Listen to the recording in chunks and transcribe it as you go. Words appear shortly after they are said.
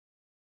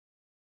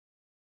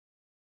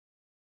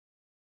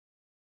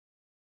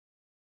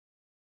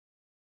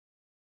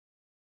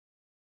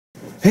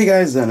Hey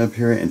guys, Thatnub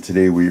here, and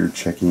today we are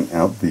checking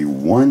out the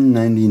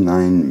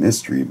 $199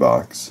 mystery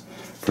box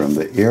from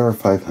the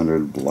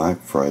AR500 Black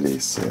Friday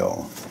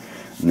sale.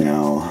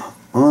 Now,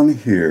 on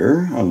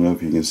here, I don't know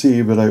if you can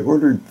see, but I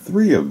ordered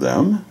 3 of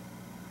them.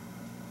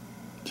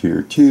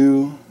 Tier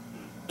 2,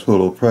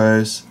 total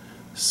price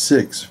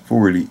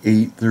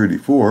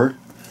 $648.34,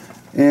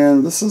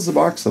 and this is the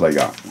box that I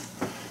got.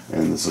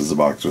 And this is the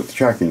box with the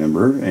tracking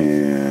number,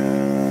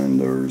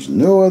 and there's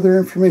no other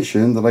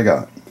information that I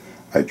got.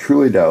 I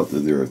truly doubt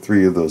that there are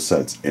 3 of those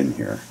sets in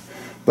here.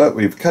 But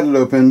we've cut it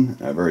open.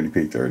 I've already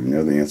peeked. I already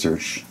know the answer.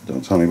 Shh,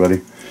 don't tell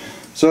anybody.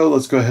 So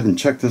let's go ahead and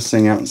check this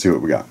thing out and see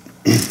what we got.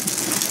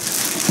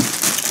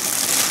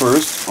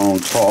 First, on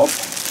top,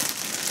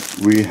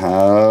 we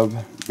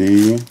have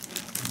the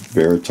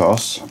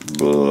Veritas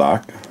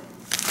Black.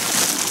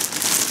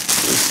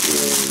 This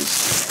is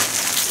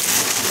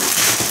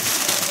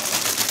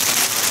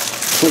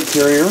clip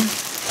carrier.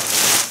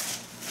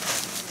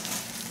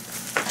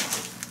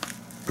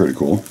 Pretty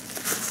cool.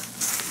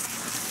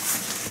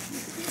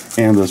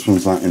 And this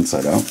one's not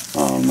inside out.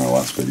 On my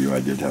last video I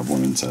did have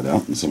one inside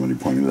out, and somebody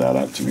pointed that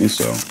out to me,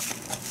 so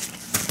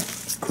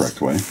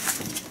correct way.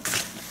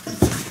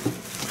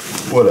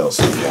 What else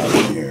do we have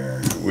in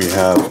here? We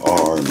have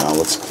our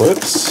Malice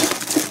clips.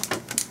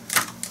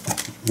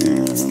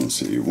 And let's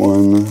see,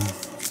 1,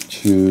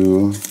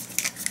 2,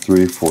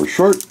 3, 4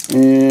 short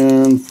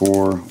and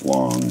 4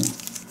 long.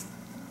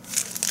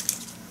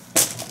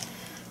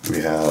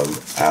 We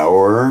have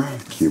our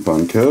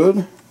coupon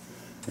code.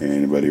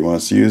 Anybody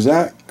wants to use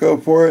that, go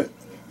for it.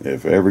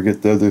 If I ever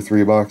get the other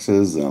 3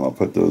 boxes, then I'll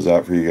put those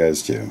out for you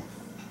guys too.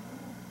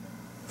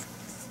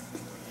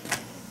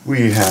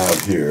 We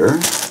have here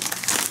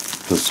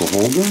pistol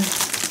holder.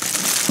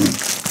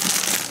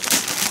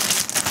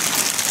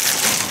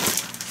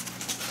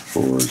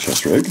 For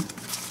chest rig.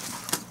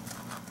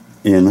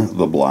 In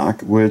the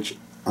black, which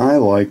I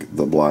like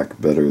the black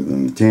better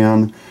than the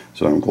tan,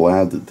 so I'm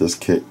glad that this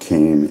kit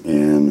came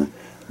in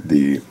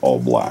the all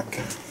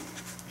black.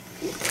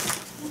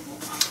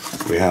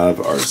 We have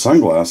our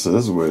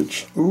sunglasses,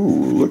 which,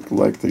 look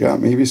like they got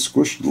maybe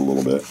squished a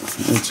little bit.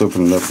 Let's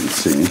open it up and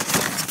see.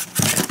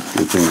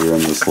 Good thing they're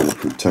in this little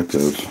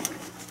protective.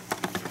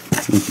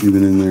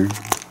 Even in there,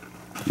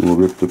 a little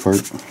ripped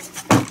apart.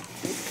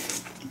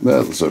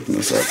 But let's open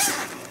this up.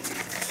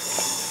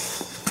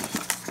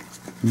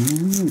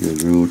 Got a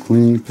little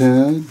cleaning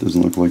pad.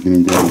 Doesn't look like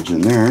any damage in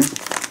there.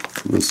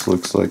 This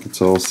looks like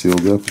it's all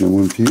sealed up in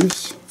one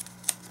piece.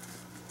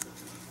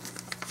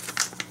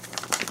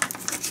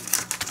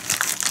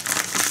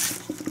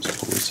 Let's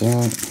pull this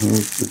out.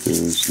 Hope that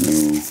there's no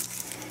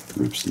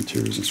rips and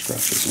tears and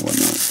scratches and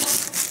whatnot.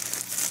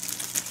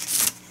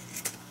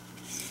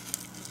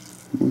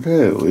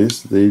 Okay, at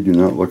least they do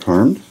not look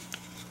harmed.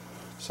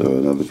 So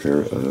another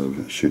pair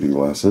of shooting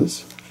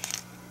glasses.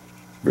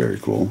 Very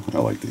cool. I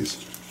like these.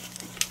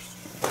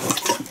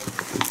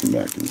 Put them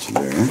back into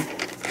there.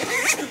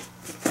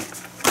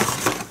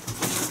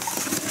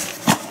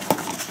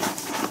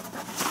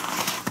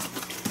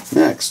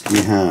 Next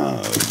we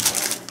have,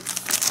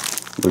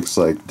 looks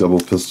like double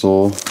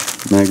pistol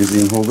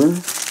magazine holder.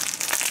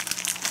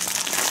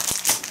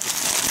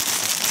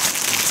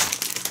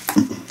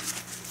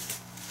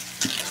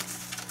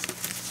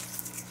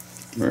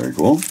 Very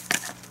cool.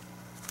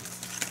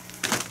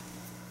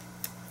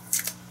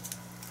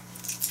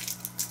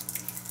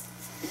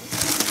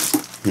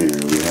 Here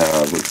we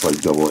have, looks like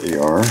double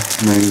AR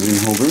magazine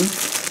holder.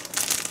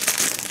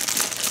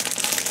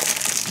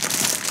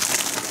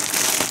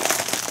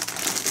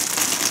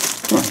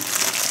 Oh.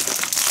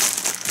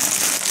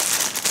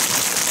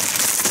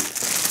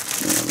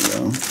 There we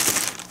go.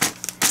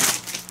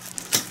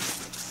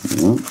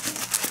 Yep.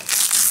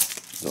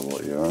 Double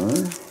AR,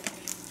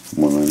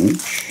 1 on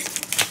each.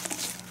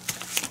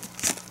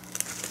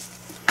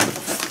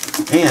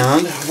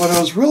 And what I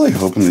was really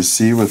hoping to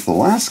see with the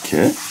last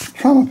kit,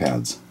 trauma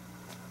pads.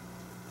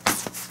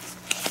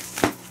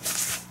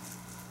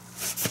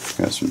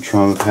 Got some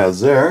trauma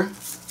pads there.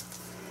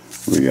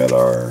 We got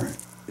our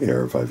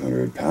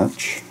AR500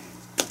 Patch.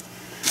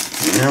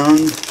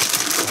 And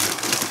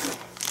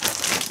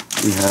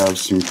we have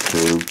some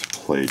curved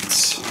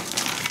plates.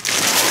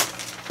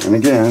 And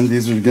again,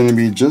 these are going to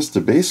be just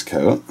a base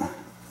coat.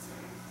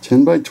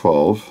 10 by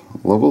 12,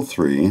 level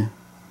 3,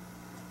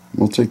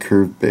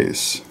 multi-curved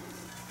base.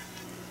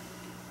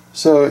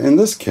 So in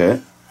this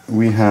kit,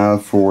 we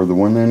have, for the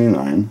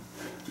 $199,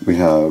 we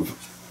have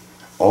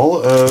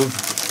all of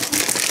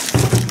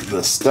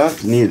the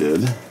stuff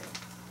needed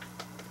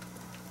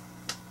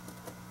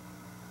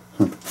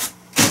to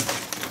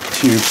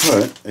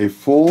put a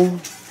full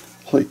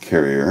plate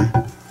carrier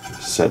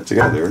set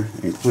together,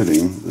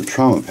 including the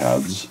trauma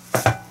pads.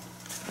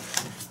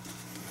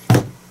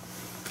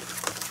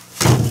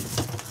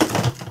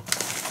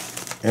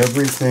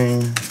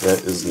 Everything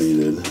that is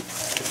needed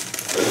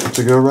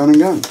to go run and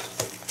gun.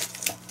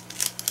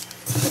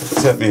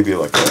 Except maybe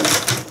like an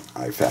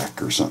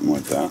IFAK or something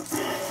like that.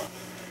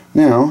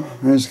 Now,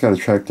 I just got to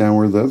track down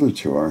where the other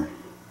 2 are.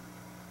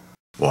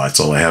 Well, that's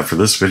all I have for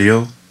this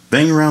video.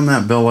 Bang around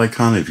that bell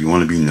icon if you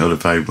want to be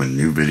notified when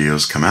new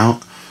videos come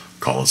out.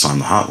 Call us on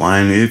the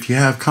hotline if you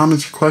have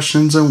comments or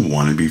questions and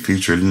want to be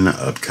featured in an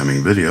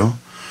upcoming video.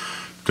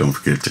 Don't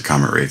forget to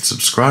comment, rate,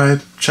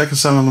 subscribe. Check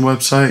us out on the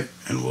website,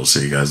 and we'll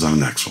see you guys on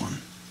the next one.